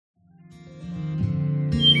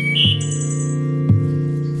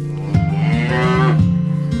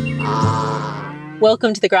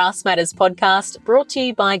Welcome to the Grass Matters podcast, brought to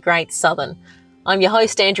you by Great Southern. I'm your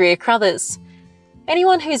host, Andrea Crothers.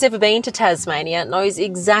 Anyone who's ever been to Tasmania knows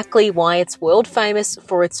exactly why it's world famous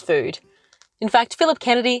for its food. In fact, Philip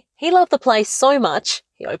Kennedy, he loved the place so much,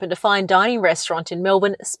 he opened a fine dining restaurant in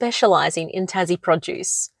Melbourne specialising in Tassie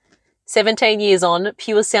produce. 17 years on,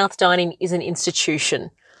 Pure South Dining is an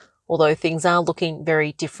institution, although things are looking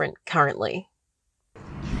very different currently.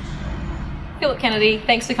 Philip Kennedy,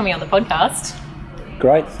 thanks for coming on the podcast.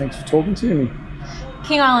 Great, thanks for talking to me.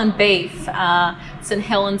 King Island beef, St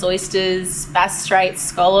Helens oysters, Bass Strait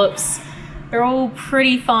scallops, they're all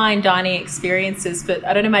pretty fine dining experiences, but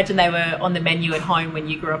I don't imagine they were on the menu at home when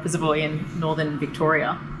you grew up as a boy in northern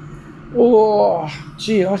Victoria. Oh,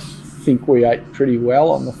 gee, I think we ate pretty well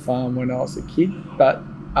on the farm when I was a kid, but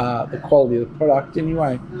the quality of the product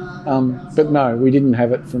anyway. But no, we didn't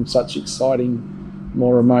have it from such exciting,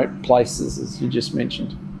 more remote places as you just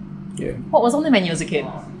mentioned. Yeah. What was on the menu as a kid?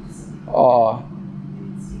 Oh,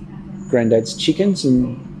 Granddad's chickens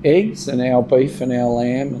and eggs and our beef and our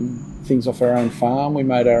lamb and things off our own farm. We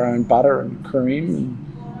made our own butter and cream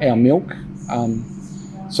and our milk.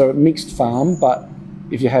 So a mixed farm, but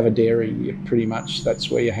if you have a dairy, you pretty much, that's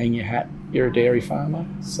where you hang your hat. You're a dairy farmer.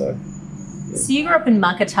 So you grew up in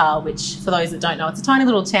Muckatar, which, for those that don't know, it's a tiny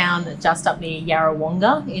little town just up near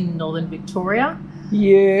Yarrawonga in northern Victoria.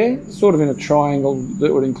 Yeah, sort of in a triangle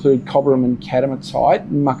that would include Cobram and Catamatite.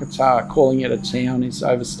 Muckatar, calling it a town is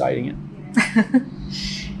overstating it.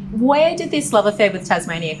 Where did this love affair with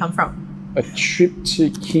Tasmania come from? A trip to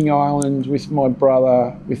King Island with my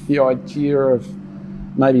brother with the idea of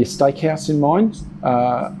maybe a steakhouse in mind.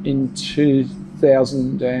 In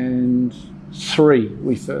 2003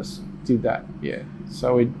 we first did that, yeah.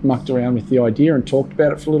 So we mucked around with the idea and talked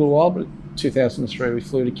about it for a little while, but in 2003 we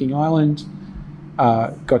flew to King Island.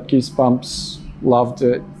 Got goosebumps, loved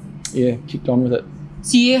it, yeah, kicked on with it.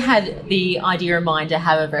 So you had the idea in mind to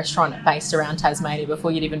have a restaurant based around Tasmania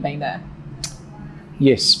before you'd even been there?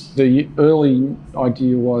 Yes, the early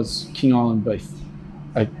idea was King Island beef,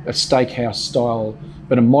 a steakhouse style,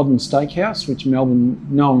 but a modern steakhouse, which Melbourne,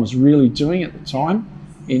 no one was really doing at the time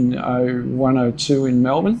in 01, 02 in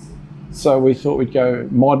Melbourne. So we thought we'd go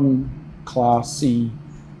modern, classy,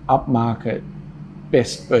 upmarket,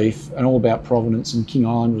 best beef, and all about provenance, and King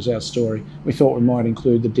Island was our story. We thought we might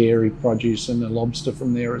include the dairy produce and the lobster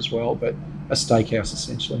from there as well, but a steakhouse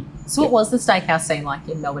essentially. So what was the steakhouse scene like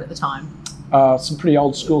in Melbourne at the time? Some pretty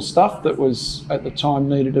old school stuff that was at the time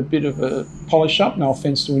needed a bit of a polish up. No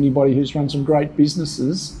offence to anybody who's run some great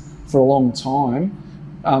businesses for a long time.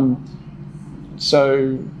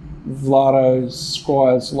 So Vlado's,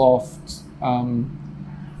 Squire's Loft,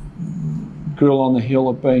 Grill on the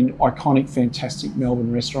Hill have been iconic, fantastic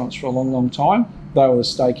Melbourne restaurants for a long, long time. They were the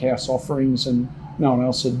steakhouse offerings, and no one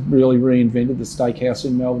else had really reinvented the steakhouse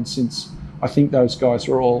in Melbourne since, I think those guys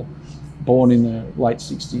were all born in the late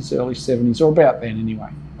 60s, early 70s, or about then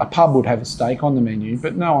anyway. A pub would have a steak on the menu,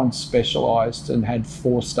 but no one specialised and had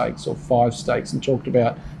 4 steaks or 5 steaks and talked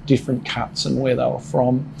about different cuts and where they were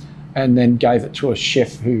from, and then gave it to a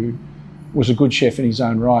chef who was a good chef in his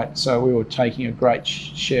own right. So we were taking a great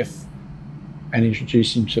chef and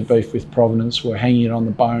introducing him to beef with provenance. We're hanging it on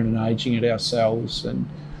the bone and aging it ourselves, and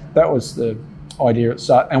that was the idea at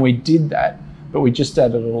start. And we did that, but we just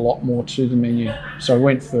added a lot more to the menu. So we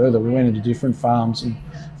went further. We went into different farms and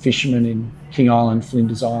fishermen in King Island,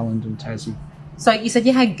 Flinders Island and Tassie. So you said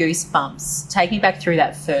you had goosebumps. Take me back through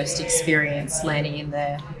that first experience landing in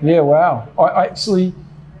there. Yeah, wow. I actually,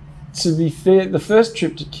 to be fair, the first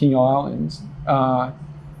trip to King Island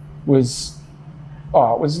was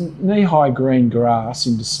knee-high green grass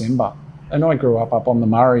in December. And I grew up on the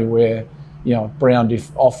Murray where, you know, it browned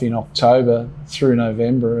off in October through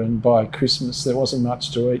November, and by Christmas there wasn't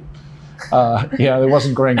much to eat. There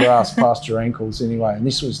wasn't green grass past your ankles anyway, and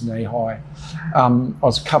this was knee-high. I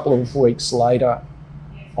was a couple of weeks later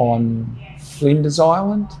on Flinders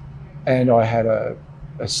Island, and I had a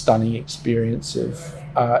stunning experience of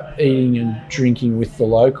eating and drinking with the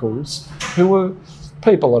locals, who were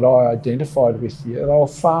people that I identified with. They were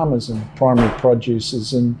farmers and primary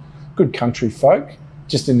producers and good country folk,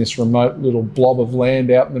 just in this remote little blob of land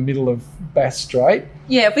out in the middle of Bass Strait.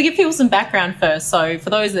 Yeah, if we give people some background first. So for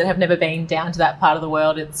those that have never been down to that part of the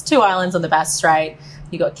world, it's 2 islands on the Bass Strait.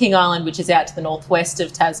 You've got King Island, which is out to the northwest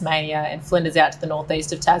of Tasmania, and Flinders out to the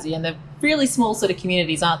northeast of Tassie. And they're really small sort of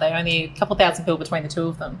communities, aren't they? Only a couple thousand people between the two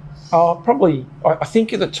of them. Probably, I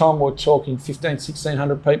think at the time we were talking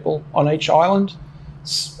 1,600 people on each island.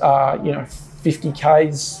 50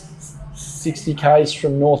 k's, 60 k's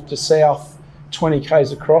from north to south, 20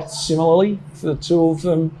 k's across similarly for the two of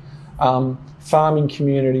them. farming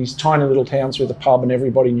communities, tiny little towns with a pub and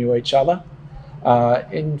everybody knew each other.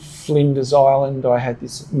 In Flinders Island, I had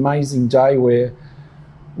this amazing day where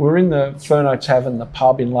we're in the Furno Tavern, the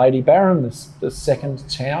pub in Lady Barron, the second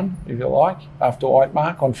town, if you like, after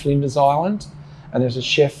Whitemark on Flinders Island. And there's a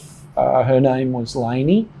chef, her name was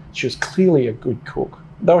Lainey. She was clearly a good cook.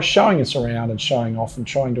 They were showing us around and showing off and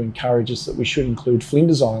trying to encourage us that we should include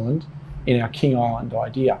Flinders Island in our King Island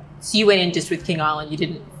idea. So you went in just with King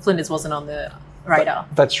Island, Flinders wasn't on the radar?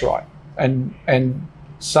 That's right. And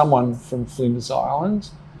someone from Flinders Island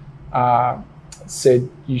said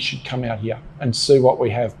you should come out here and see what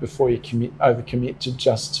we have before you overcommit to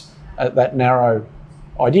just that narrow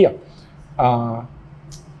idea.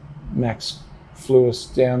 Max flew us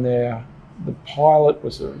down there. The pilot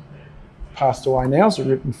passed away now, is a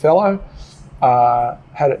Ripon fellow.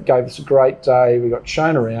 Gave us a great day. We got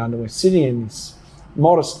shown around and we're sitting in this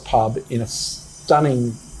modest pub in a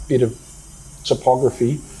stunning bit of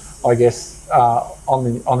topography, I guess, on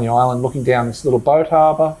the island, looking down this little boat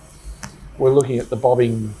harbour. We're looking at the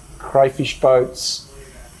bobbing crayfish boats,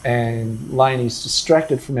 and Lainey's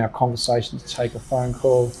distracted from our conversation to take a phone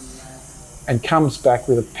call and comes back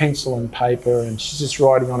with a pencil and paper, and she's just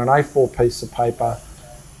writing on an A4 piece of paper,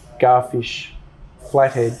 garfish,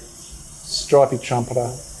 flathead, stripy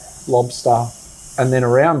trumpeter, lobster, and then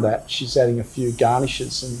around that she's adding a few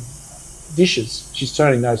garnishes and dishes. She's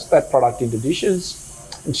turning that product into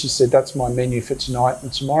dishes, and she said, that's my menu for tonight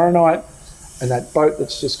and tomorrow night. And that boat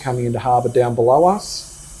that's just coming into harbour down below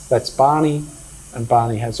us, that's Barney, and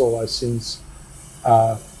Barney has all those things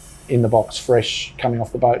in the box, fresh, coming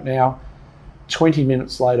off the boat now. 20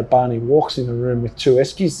 minutes later, Barney walks in the room with 2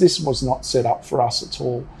 eskies. This was not set up for us at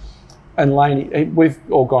all. And Lainey, we've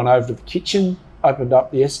all gone over to the kitchen, opened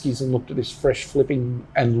up the eskies and looked at this fresh flipping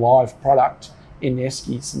and live product in the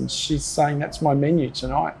eskies, and she's saying, that's my menu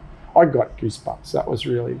tonight. I got goosebumps. That was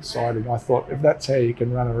really exciting. I thought, if that's how you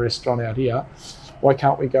can run a restaurant out here, why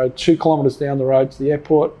can't we go 2 kilometres down the road to the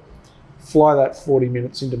airport, fly that 40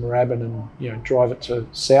 minutes into Moorabbin and drive it to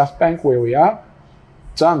South Bank where we are?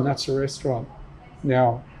 Done, that's a restaurant.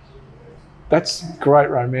 Now, that's a great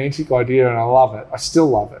romantic idea and I love it. I still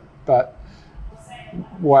love it. But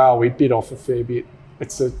wow, we bit off a fair bit.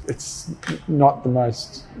 It's not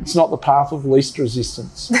the path of least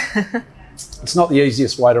resistance. It's not the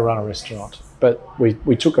easiest way to run a restaurant, but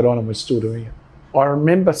we took it on and we're still doing it. I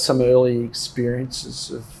remember some early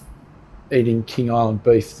experiences of eating King Island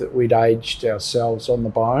beef that we'd aged ourselves on the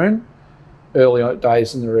bone, early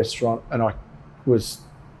days in the restaurant, and I was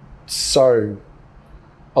so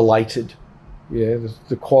elated. Yeah,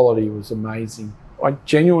 the quality was amazing. I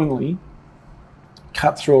genuinely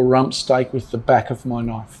cut through a rump steak with the back of my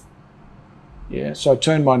knife. Yeah, so I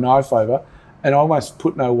turned my knife over and I almost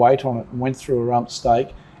put no weight on it and went through a rump steak.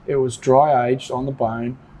 It was dry aged on the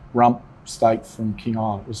bone, rump steak from King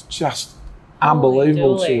Island. It was just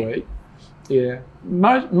unbelievable to eat. Yeah,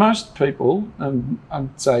 most people,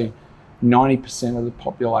 I'd say 90% of the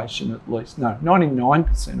population at least, no,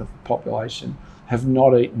 99% of the population have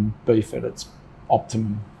not eaten beef at its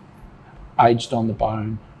optimum, aged on the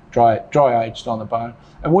bone, dry aged on the bone.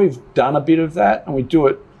 And we've done a bit of that and we do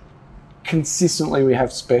it consistently. We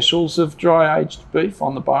have specials of dry aged beef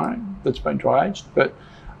on the bone that's been dry aged, but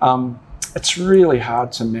it's really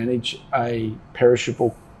hard to manage a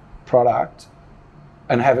perishable product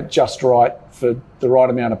and have it just right for the right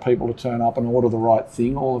amount of people to turn up and order the right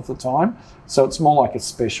thing all of the time. So it's more like a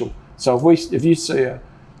special. So if you see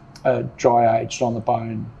a dry aged on the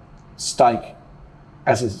bone steak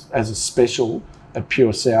as a special at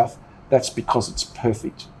Pure South, that's because it's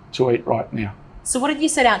perfect to eat right now. So what did you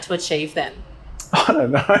set out to achieve then? I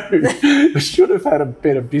don't know. We should have had a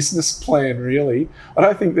better business plan, really. I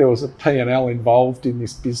don't think there was a P&L involved in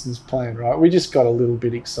this business plan, right? We just got a little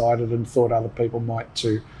bit excited and thought other people might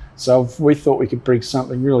too. So we thought we could bring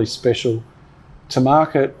something really special to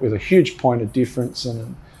market with a huge point of difference.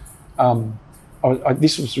 And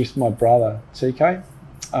this was with my brother, TK,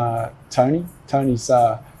 Tony. Tony's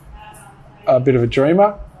a bit of a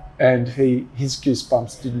dreamer, and his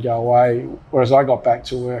goosebumps didn't go away. Whereas I got back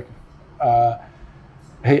to work,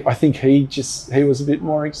 I think he was a bit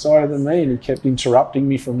more excited than me, and he kept interrupting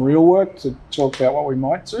me from real work to talk about what we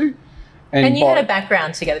might do. And you had a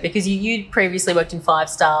background together because you'd previously worked in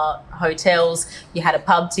 5-star hotels, you had a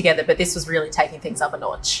pub together, but this was really taking things up a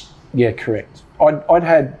notch. Yeah, correct.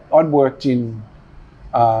 I'd worked in,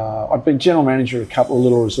 I'd been general manager at a couple of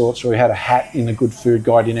little resorts where we had a hat in the Good Food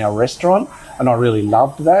Guide in our restaurant, and I really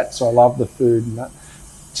loved that, so I loved the food and that.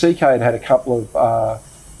 TK had a couple of,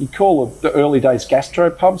 you'd call the early days gastro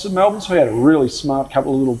pubs in Melbourne, so we had a really smart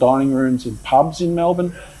couple of little dining rooms in pubs in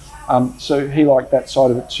Melbourne. So he liked that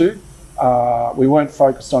side of it too. We weren't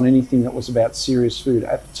focused on anything that was about serious food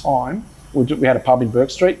at the time. We had a pub in Burke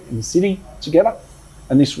Street in the city together,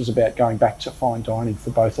 and this was about going back to fine dining for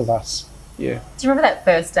both of us. Yeah. Do you remember that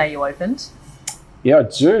first day you opened? Yeah, I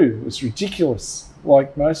do. It was ridiculous.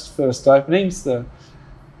 Like most first openings, the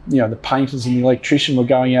painters and the electrician were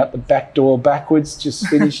going out the back door backwards, just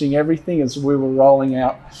finishing everything as we were rolling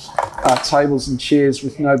out tables and chairs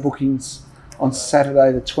with no bookings on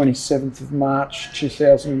Saturday, the 27th of March,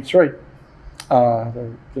 2003.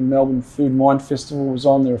 The Melbourne Food and Wine Festival was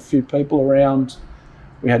on. There were a few people around.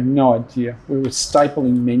 We had no idea. We were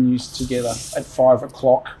stapling menus together at 5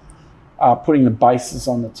 o'clock, putting the bases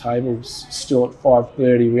on the tables still at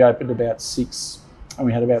 5:30. We opened about 6, and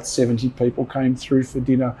we had about 70 people came through for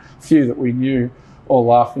dinner, a few that we knew, all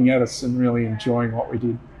laughing at us and really enjoying what we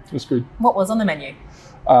did. It was good. What was on the menu?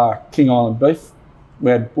 King Island beef.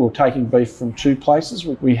 We were taking beef from 2 places.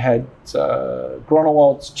 We had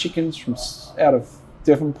Gronowald's chickens from out of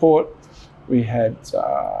Devonport. We had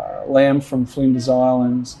lamb from Flinders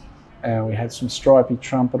Islands, and we had some stripy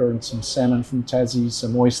trumpeter and some salmon from Tassie,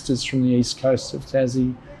 some oysters from the east coast of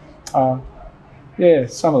Tassie.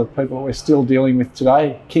 Some of the people that we're still dealing with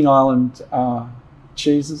today. King Island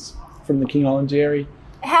cheeses from the King Island dairy.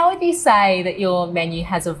 How would you say that your menu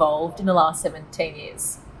has evolved in the last 17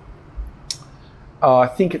 years? I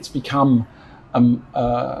think it's become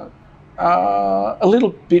a little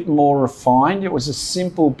bit more refined. It was a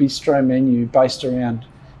simple bistro menu based around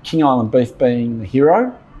King Island beef being the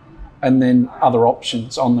hero, and then other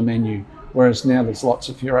options on the menu. Whereas now there's lots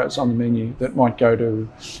of heroes on the menu that might go to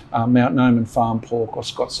Mount Noman farm pork or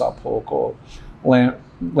Scottsdale pork or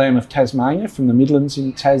lamb of Tasmania from the Midlands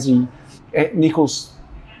in Tassie, Nichols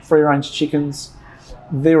free-range chickens.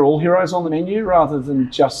 They're all heroes on the menu rather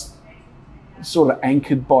than just sort of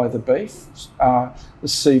anchored by the beef. The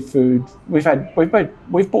seafood,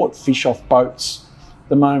 we've bought fish off boats.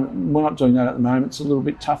 The moment we're not doing that at the moment. It's a little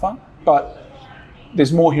bit tougher, but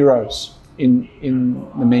there's more heroes in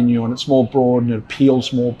the menu, and it's more broad and it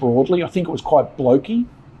appeals more broadly. I think it was quite blokey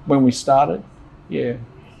when we started. Yeah.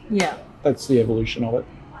 That's the evolution of it.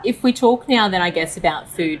 If we talk now then, I guess, about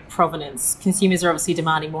food provenance, consumers are obviously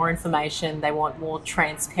demanding more information. They want more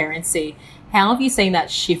transparency. How have you seen that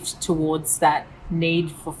shift towards that need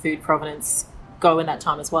for food provenance go in that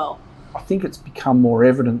time as well? I think it's become more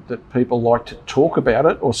evident that people like to talk about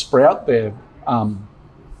it or sprout their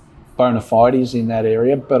bona fides in that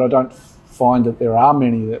area, but I don't find that there are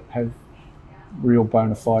many that have real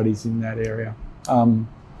bona fides in that area.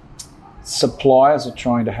 Suppliers are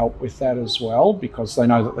trying to help with that as well because they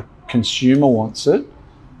know that the consumer wants it,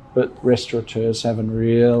 but restaurateurs haven't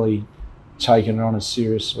really taken it on as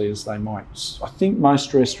seriously as they might. I think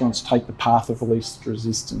most restaurants take the path of least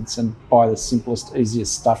resistance and buy the simplest,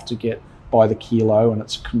 easiest stuff to get by the kilo, and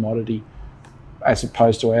it's a commodity, as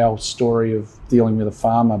opposed to our story of dealing with a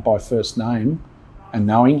farmer by first name and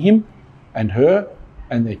knowing him and her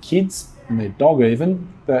and their kids and their dog even,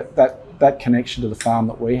 that connection to the farm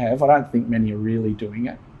that we have. I don't think many are really doing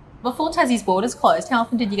it. Before Tassie's borders closed, how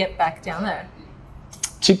often did you get back down there?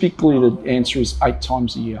 Typically the answer is 8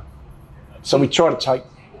 times a year. So we try to take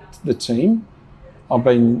the team.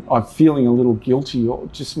 I'm feeling a little guilty, or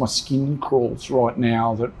just my skin crawls right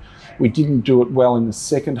now that we didn't do it well in the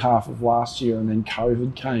second half of last year and then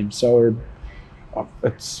COVID came. So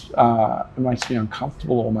it makes me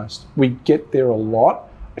uncomfortable almost. We get there a lot.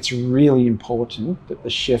 It's really important that the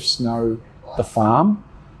chefs know the farm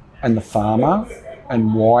and the farmer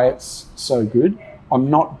and why it's so good. I'm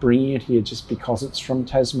not bringing it here just because it's from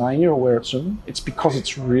Tasmania or where it's from. It's because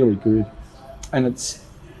it's really good. And it's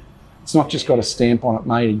not just got a stamp on it,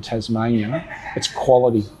 made in Tasmania. It's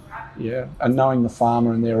quality, yeah. And knowing the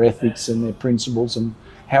farmer and their ethics and their principles and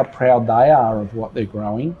how proud they are of what they're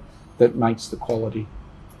growing, that makes the quality.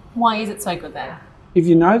 Why is it so good then? If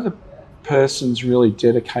you know the person's really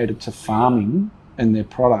dedicated to farming and their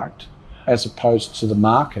product as opposed to the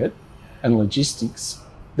market and logistics,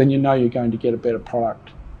 then you know you're going to get a better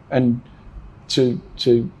product. And to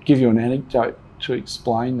give you an anecdote to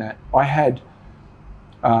explain that, I had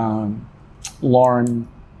Lauren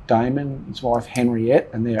Damon, his wife Henriette,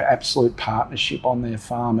 and their absolute partnership on their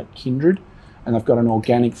farm at Kindred. And they've got an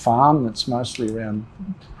organic farm that's mostly around,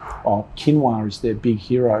 quinoa is their big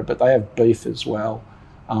hero, but they have beef as well,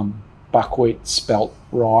 buckwheat, spelt,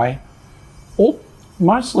 rye, all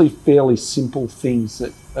mostly fairly simple things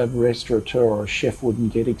that a restaurateur or a chef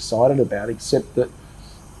wouldn't get excited about, except that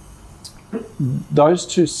those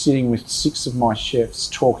two sitting with 6 of my chefs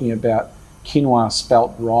talking about quinoa,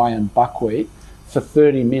 spelt, rye and buckwheat for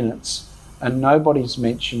 30 minutes and nobody's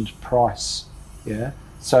mentioned price, yeah?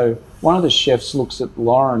 So one of the chefs looks at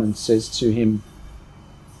Lauren and says to him,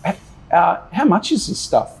 how much is this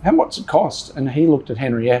stuff? What's it cost? And he looked at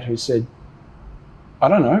Henriette, who said, I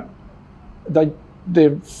don't know.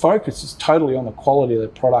 Their focus is totally on the quality of their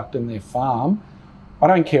product and their farm. I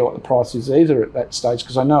don't care what the price is either at that stage,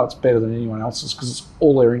 because I know it's better than anyone else's, because it's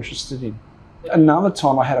all they're interested in. Another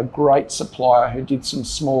time I had a great supplier who did some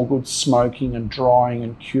small goods smoking and drying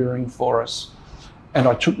and curing for us. And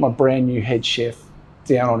I took my brand new head chef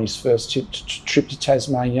down on his first trip to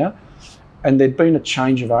Tasmania, and there'd been a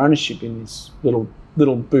change of ownership in this little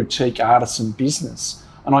boutique artisan business.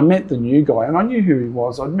 And I met the new guy, and I knew who he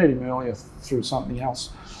was. I'd met him earlier through something else.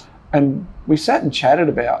 And we sat and chatted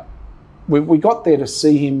about, we got there to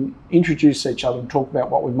see him introduce each other and talk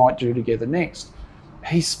about what we might do together next.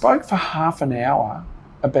 He spoke for half an hour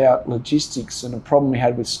about logistics and a problem he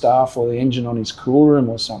had with staff or the engine on his cool room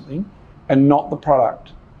or something, and not the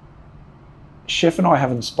product. Chef and I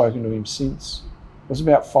haven't spoken to him since. It was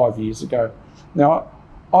about 5 years ago. Now,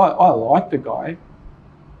 I like the guy,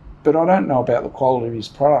 but I don't know about the quality of his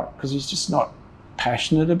product, because he's just not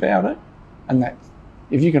passionate about it. And that,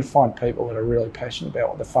 if you can find people that are really passionate about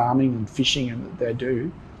what the farming and fishing and that they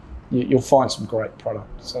do, you'll find some great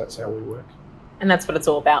product. So that's how we work. And that's what it's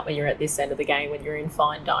all about when you're at this end of the game, when you're in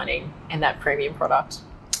fine dining and that premium product.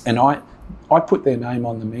 And I put their name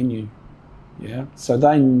on the menu, yeah, so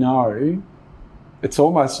they know. It's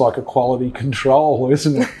almost like a quality control,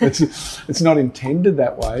 isn't it? It's not intended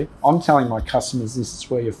that way. I'm telling my customers this is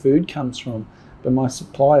where your food comes from, but my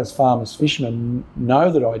suppliers, farmers, fishermen,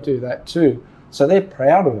 know that I do that too. So they're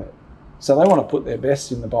proud of it. So they want to put their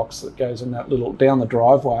best in the box that goes in that little, down the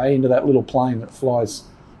driveway into that little plane that flies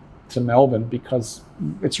to Melbourne, because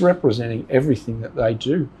it's representing everything that they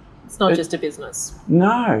do. It's not just a business.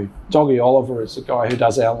 No. Doggy Oliver is the guy who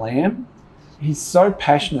does our lamb. He's so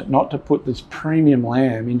passionate not to put this premium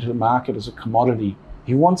lamb into the market as a commodity.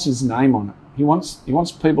 He wants his name on it. He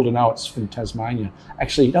wants people to know it's from Tasmania.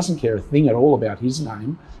 Actually, he doesn't care a thing at all about his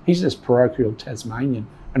name. He's just parochial Tasmanian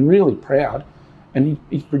and really proud. And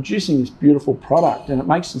he's producing this beautiful product, and it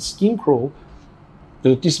makes his skin crawl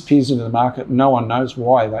that it disappears into the market. No one knows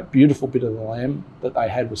why. That beautiful bit of the lamb that they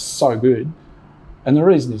had was so good. And the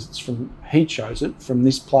reason is he chose it from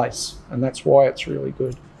this place, and that's why it's really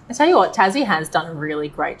good. I tell you what, Tassie has done a really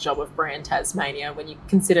great job of brand Tasmania. When you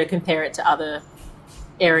compare it to other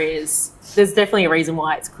areas, there's definitely a reason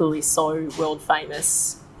why it's clearly so world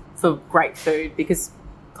famous for great food, because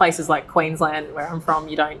places like Queensland, where I'm from,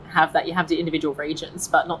 you don't have that. You have the individual regions,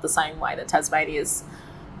 but not the same way that Tasmania's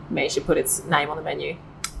managed to put its name on the menu.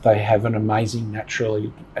 They have an amazing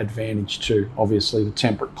natural advantage too. Obviously, the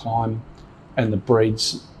temperate climate and the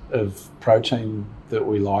breeds of protein that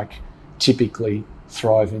we like typically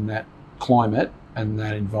thrive in that climate and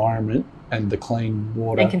that environment, and the clean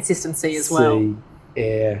water and consistency as well.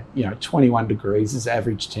 Air, 21 degrees is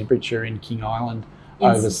average temperature in King Island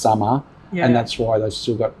over summer, and that's why they've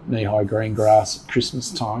still got knee-high green grass at Christmas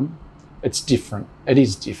time. It's different. It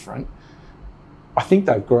is different. I think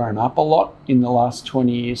they've grown up a lot in the last 20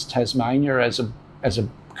 years, Tasmania, as a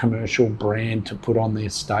commercial brand to put on their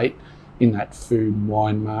state in that food and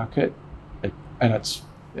wine market.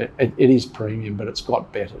 It is premium, but it's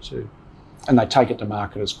got better too. And they take it to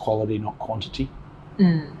market as quality, not quantity.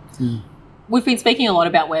 We've been speaking a lot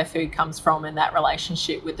about where food comes from and that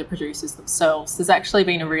relationship with the producers themselves. There's actually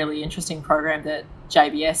been a really interesting program that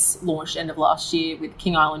JBS launched end of last year with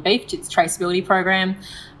King Island Beef. It's a traceability program.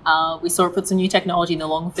 We saw it put some new technology in the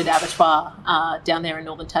Longford Abattoir down there in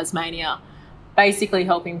northern Tasmania, basically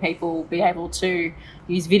helping people be able to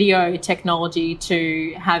use video technology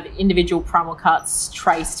to have individual primal cuts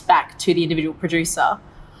traced back to the individual producer.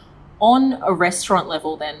 On a restaurant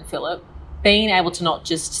level then, Philip, being able to not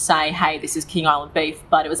just say, hey, this is King Island beef,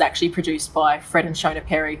 but it was actually produced by Fred and Shona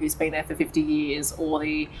Perry, who's been there for 50 years, or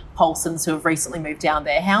the Paulsons who have recently moved down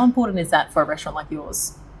there. How important is that for a restaurant like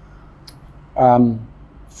yours?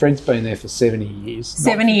 Fred's been there for 70 years.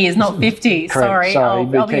 70 years, not 50. Sorry,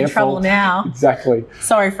 I'll be in trouble now. Exactly.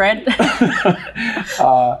 Sorry, Fred.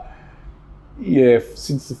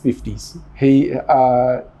 Since the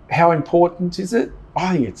 50s. How important is it?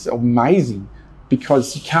 I think it's amazing,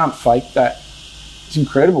 because you can't fake that. It's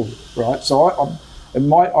incredible, right? So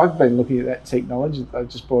I've been looking at that technology that they've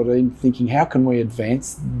just brought in, thinking, how can we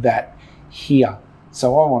advance that here?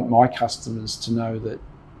 So I want my customers to know that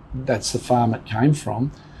that's the farm it came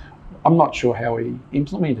from. I'm not sure how we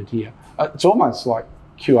implement it here. It's almost like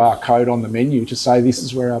QR code on the menu to say this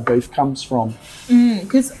is where our beef comes from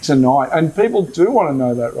tonight. And people do want to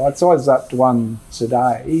know that, right? So I zapped one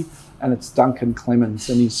today and it's Duncan Clemens,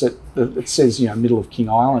 and it says, middle of King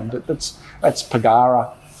Island. That's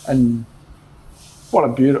Pagara, and what a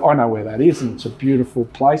beautiful, I know where that is, and it's a beautiful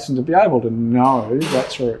place, and to be able to know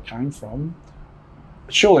that's where it came from,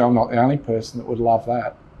 surely I'm not the only person that would love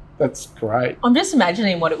that. That's great. I'm just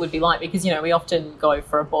imagining what it would be like because, we often go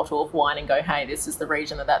for a bottle of wine and go, hey, this is the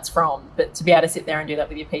region that's from. But to be able to sit there and do that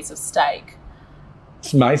with your piece of steak.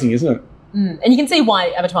 It's amazing, isn't it? And you can see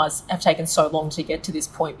why abattoirs have taken so long to get to this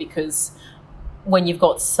point, because when you've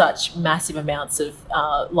got such massive amounts of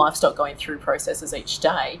livestock going through processes each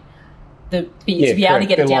day, to be able to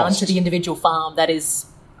get it down to the individual farm, that is,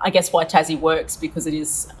 I guess, why Tassie works, because it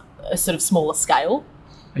is a sort of smaller scale.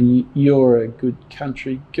 And you're a good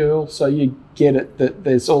country girl, so you get it that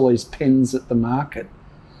there's all these pens at the market,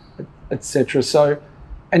 etc. So,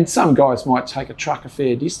 and some guys might take a truck a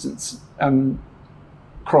fair distance,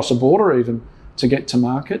 cross a border even, to get to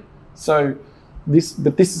market. So this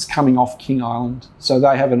is coming off King Island, so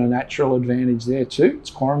they have a natural advantage there too.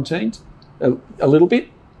 It's quarantined a little bit.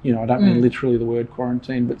 I don't mean literally the word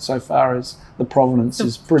quarantine, but so far as the provenance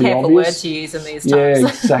is pretty obvious. Careful word to use in these times. Yeah,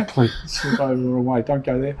 exactly. It's over the wrong way. Don't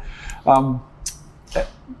go there.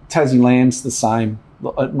 Tassie lamb's the same.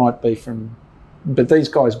 It might be but these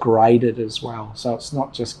guys grade it as well. So it's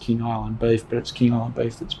not just King Island beef, but it's King Island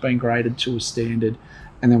beef that's been graded to a standard,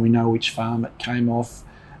 and then we know which farm it came off.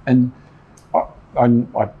 And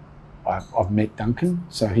I've met Duncan,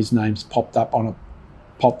 so his name's popped up on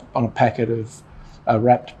a packet of a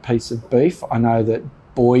wrapped piece of beef. I know that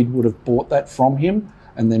Boyd would have bought that from him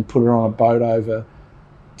and then put it on a boat over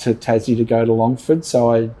to Tassie to go to Longford.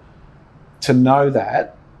 So to know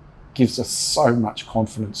that gives us so much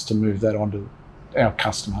confidence to move that onto our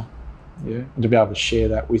customer, and to be able to share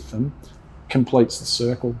that with them completes the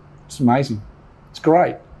circle. It's amazing. It's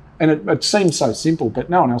great. And it seems so simple, but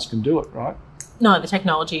no one else can do it, right? No, the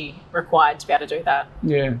technology required to be able to do that.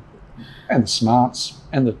 Yeah. And the smarts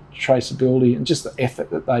and the traceability and just the effort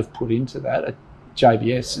that they've put into that at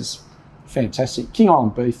JBS is fantastic. King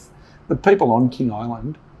Island beef, the people on King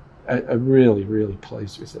Island are really, really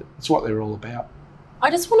pleased with it. It's what they're all about. I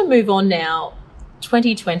just want to move on now.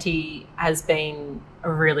 2020 has been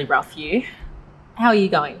a really rough year. How are you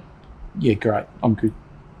going? Yeah, great. I'm good.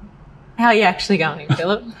 How are you actually going,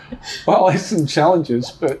 Philip? Well, there's some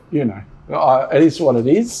challenges, but, it is what it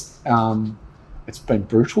is. It's been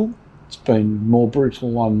brutal. It's been more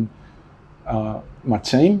brutal on my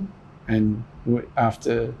team, and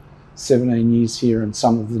after 17 years here, and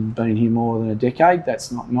some of them been here more than a decade,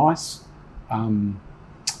 that's not nice.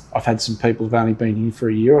 I've had some people who've only been here for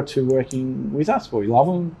a year or two working with us, but we love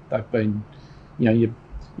them. They've been, you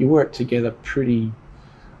work together pretty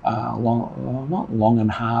long, not long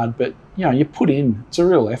and hard, but, you put in, it's a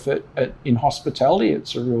real effort in hospitality.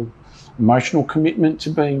 It's a real emotional commitment to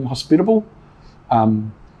being hospitable.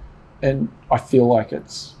 And I feel like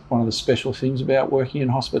it's one of the special things about working in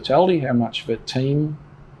hospitality, how much of a team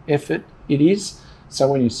effort it is.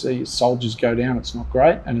 So when you see soldiers go down, it's not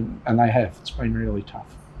great, and they have. It's been really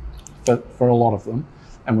tough for a lot of them,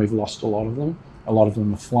 and we've lost a lot of them. A lot of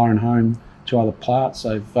them have flown home to other parts.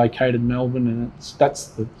 They've vacated Melbourne, and that's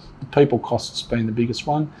the people cost has been the biggest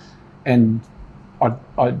one. And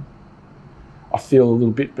I feel a little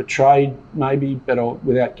bit betrayed, maybe, but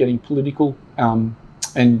without getting political.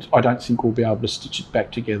 And I don't think we'll be able to stitch it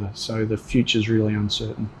back together. So the future's really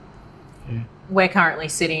uncertain. Yeah. We're currently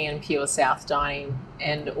sitting in pure South dining,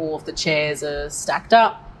 and all of the chairs are stacked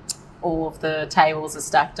up, all of the tables are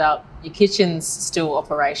stacked up. Your kitchen's still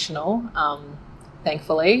operational,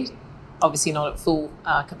 thankfully, obviously not at full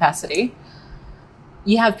capacity.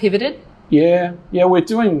 You have pivoted? Yeah, we're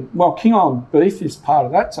doing, well, King Island beef is part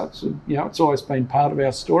of that. So it's always been part of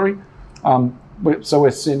our story. So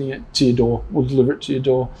we're sending it to your door. We'll deliver it to your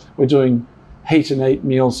door. We're doing heat and eat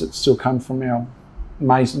meals that still come from our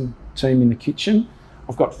amazing team in the kitchen.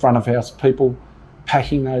 I've got front of house people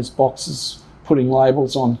packing those boxes, putting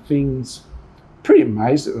labels on things. Pretty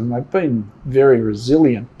amazed at them. They've been very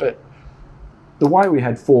resilient, but the way we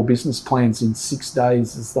had 4 business plans in 6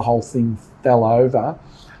 days as the whole thing fell over.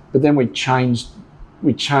 But then we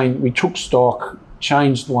took stock,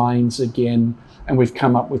 changed lanes again, and we've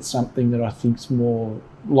come up with something that I think is more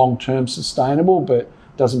long-term sustainable, but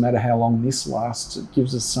doesn't matter how long this lasts. It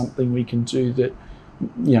gives us something we can do that,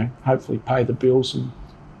 hopefully pay the bills and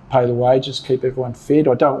pay the wages, keep everyone fed.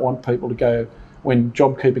 I don't want people to go, when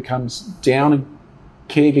JobKeeper comes down a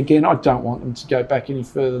keg again, I don't want them to go back any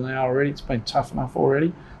further than they are already. It's been tough enough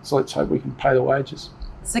already. So let's hope we can pay the wages.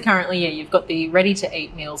 So currently, you've got the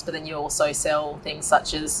ready-to-eat meals, but then you also sell things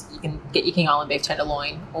such as you can get your King Island beef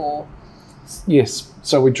tenderloin or Yes.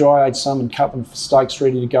 So we dry age some and cut them for steaks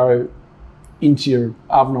ready to go into your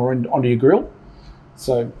oven or onto your grill.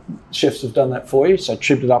 So chefs have done that for you. So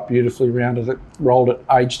trimmed it up beautifully, rounded it, rolled it,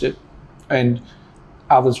 aged it. And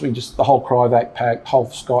others, we just, the whole cryovac pack, whole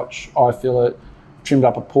scotch, eye fillet, trimmed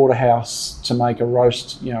up a porterhouse to make a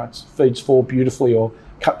roast. You know, it feeds four beautifully, or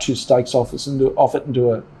cut two steaks off it and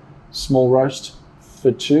do a small roast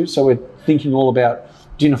for two. So we're thinking all about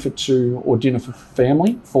dinner for two or dinner for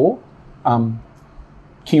family, four.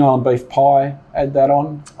 King Island beef pie, add that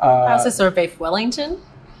on. How's this, or beef Wellington?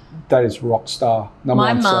 That is rock star.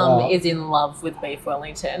 My mum is in love with beef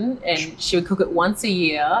Wellington, and she would cook it once a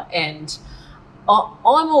year, and I'm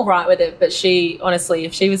all right with it, but she, honestly,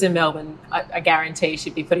 if she was in Melbourne, I guarantee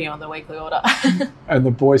she'd be putting it on the weekly order. And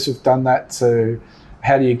the boys have done that too.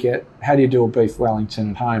 How do you do a beef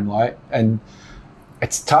Wellington at home, like? And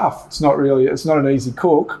it's tough. It's not an easy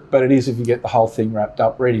cook, but it is if you get the whole thing wrapped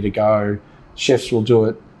up, ready to go. Chefs will do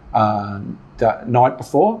it the night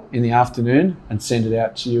before in the afternoon and send it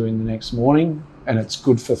out to you in the next morning, and it's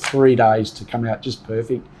good for 3 days to come out just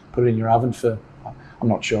perfect. Put it in your oven for, I'm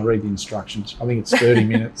not sure, read the instructions. I think it's 30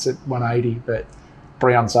 minutes at 180, but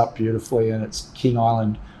browns up beautifully, and it's King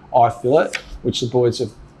Island eye fillet, which the boys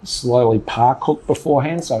have slowly par cooked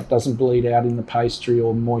beforehand, so it doesn't bleed out in the pastry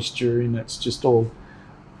or moisture in it. It's just all,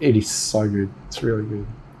 it is so good. It's really good.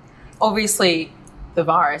 Obviously, the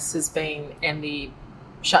virus has been, and the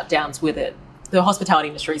shutdowns with it, the hospitality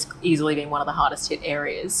industry has easily been one of the hardest hit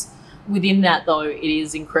areas. Within that, though, it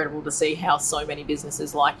is incredible to see how so many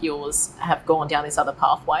businesses like yours have gone down this other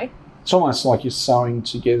pathway. It's almost like you're sewing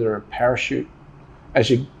together a parachute as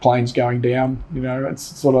your plane's going down. You know, it's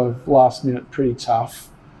sort of last minute pretty tough.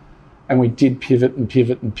 And we did pivot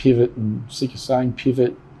and sick of saying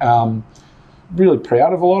pivot. Really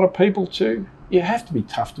proud of a lot of people too. You have to be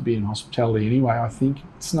tough to be in hospitality anyway, I think.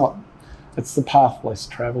 It's the path less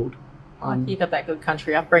travelled. You've got that good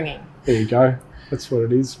country upbringing. There you go. That's what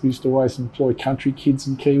it is. We used to always employ country kids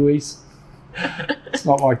and Kiwis. It's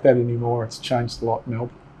not like that anymore. It's changed a lot in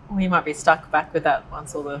Melbourne. Well, you might be stuck back with that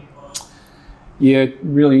once all the... Yeah,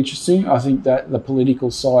 really interesting. I think that the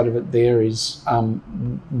political side of it there is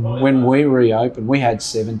when we reopened, we had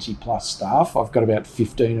 70 plus staff. I've got about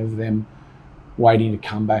 15 of them waiting to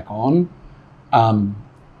come back on.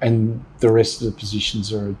 And the rest of the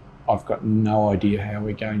positions I've got no idea how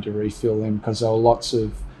we're going to refill them, because there were lots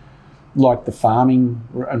of, like the farming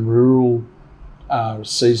and rural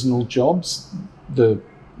seasonal jobs, the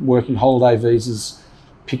working holiday visas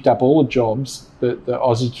picked up all the jobs that the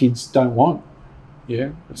Aussie kids don't want.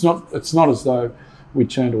 Yeah, it's not as though we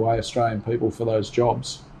turned away Australian people for those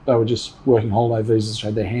jobs. They were just working holiday visas,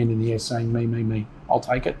 had their hand in the air saying, me, I'll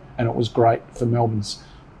take it. And it was great for Melbourne's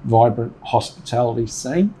vibrant hospitality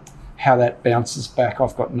scene. How that bounces back,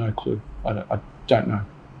 I've got no clue. I don't know.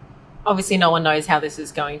 Obviously, no one knows how this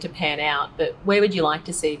is going to pan out, but where would you like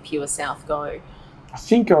to see Pure South go? I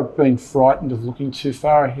think I've been frightened of looking too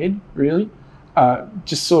far ahead, really.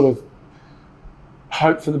 Just sort of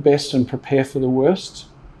hope for the best and prepare for the worst.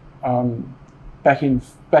 Back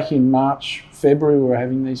in March, February, we were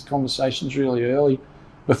having these conversations really early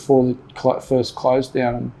before the first close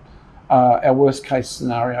down. And our worst case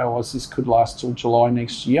scenario was this could last till July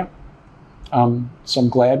next year. So I'm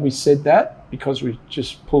glad we said that, because we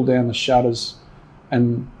just pulled down the shutters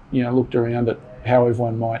and, you know, looked around at how it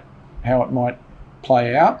might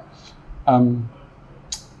play out.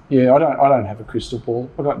 Yeah, I don't have a crystal ball.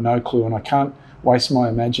 I've got no clue, and I can't waste my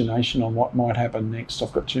imagination on what might happen next.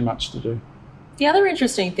 I've got too much to do. The other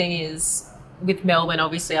interesting thing is, with Melbourne,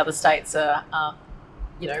 obviously other states are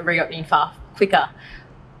reopening far quicker.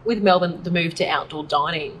 With Melbourne, the move to outdoor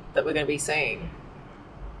dining that we're going to be seeing,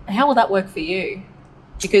 how will that work for you?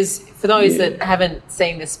 Because for those that haven't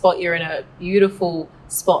seen this spot, you're in a beautiful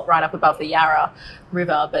spot right up above the Yarra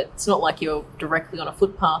River, but it's not like you're directly on a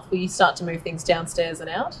footpath. Will you start to move things downstairs and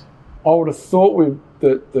out? I would have thought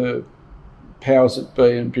that the powers that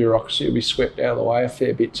be and bureaucracy will be swept out of the way a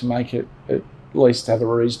fair bit to make it at least have a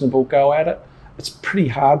reasonable go at it. It's pretty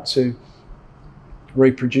hard to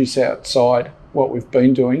reproduce outside what we've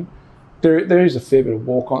been doing. There is a fair bit of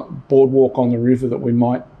boardwalk on the river that we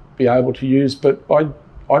might be able to use, but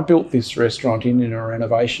I built this restaurant in a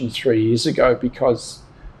renovation 3 years ago because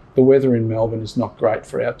the weather in Melbourne is not great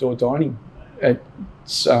for outdoor dining.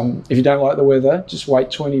 It's, if you don't like the weather, just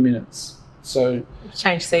wait 20 minutes. So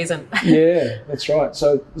change season. Yeah, that's right.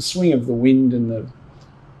 So the swing of the wind and the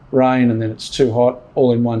rain, and then it's too hot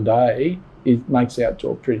all in one day, it makes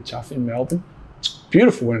outdoor pretty tough in Melbourne. It's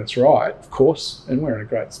beautiful when it's right, of course, and we're in a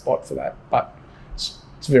great spot for that, but it's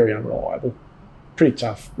very unreliable. Pretty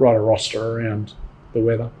tough. Write a roster around the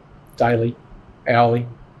weather. daily, hourly.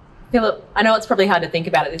 Philip, I know it's probably hard to think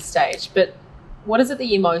about at this stage, but what is it that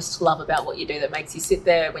you most love about what you do that makes you sit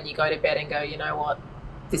there when you go to bed and go, you know what,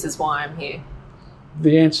 this is why I'm here?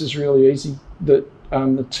 The answer is really easy. That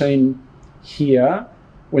the team here,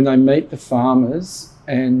 when they meet the farmers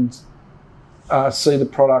and see the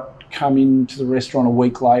product come into the restaurant a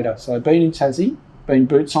week later, so they've been in Tassie, been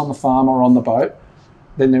boots on the farm or on the boat,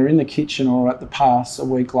 then they're in the kitchen or at the pass a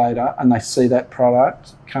week later and they see that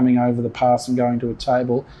product coming over the pass and going to a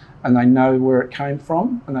table, and they know where it came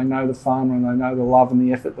from and they know the farmer and they know the love and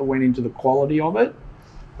the effort that went into the quality of it.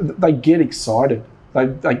 They get excited.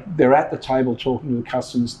 They're at the table talking to the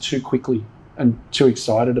customers too quickly and too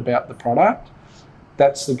excited about the product.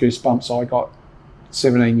 That's the goosebumps I got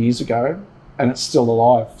 17 years ago, and it's still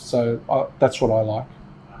alive. So that's what I like.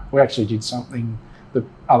 We actually did something that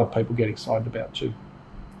other people get excited about too.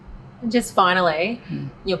 And just finally,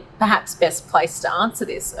 you're perhaps best placed to answer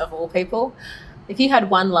this of all people. If you had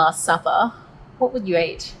one last supper, what would you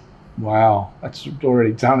eat? Wow, that's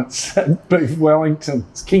already done. It's beef Wellington.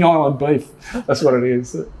 It's King Island beef. That's what it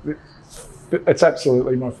is. It's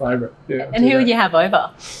absolutely my favourite. Yeah. And who would you have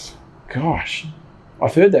over? Gosh,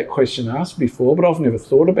 I've heard that question asked before, but I've never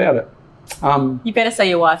thought about it. You better say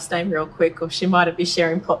your wife's name real quick, or she might be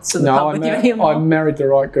sharing pots to the pub with you anymore. I married the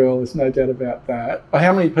right girl. There's no doubt about that.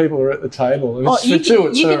 How many people are at the table?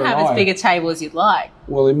 You can have as big a table as you'd like.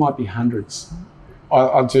 Well, it might be hundreds.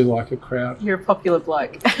 I do like a crowd. You're a popular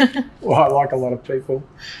bloke. Well, I like a lot of people.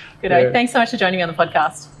 Good. Yeah. Thanks so much for joining me on the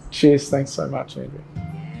podcast. Cheers. Thanks so much, Andrea.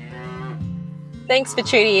 Thanks for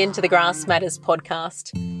tuning in to the Grass Matters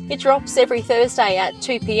podcast. It drops every Thursday at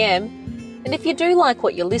 2 p.m. And if you do like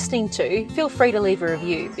what you're listening to, feel free to leave a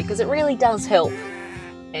review because it really does help.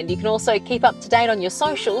 And you can also keep up to date on your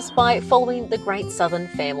socials by following the Great Southern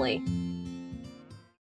family.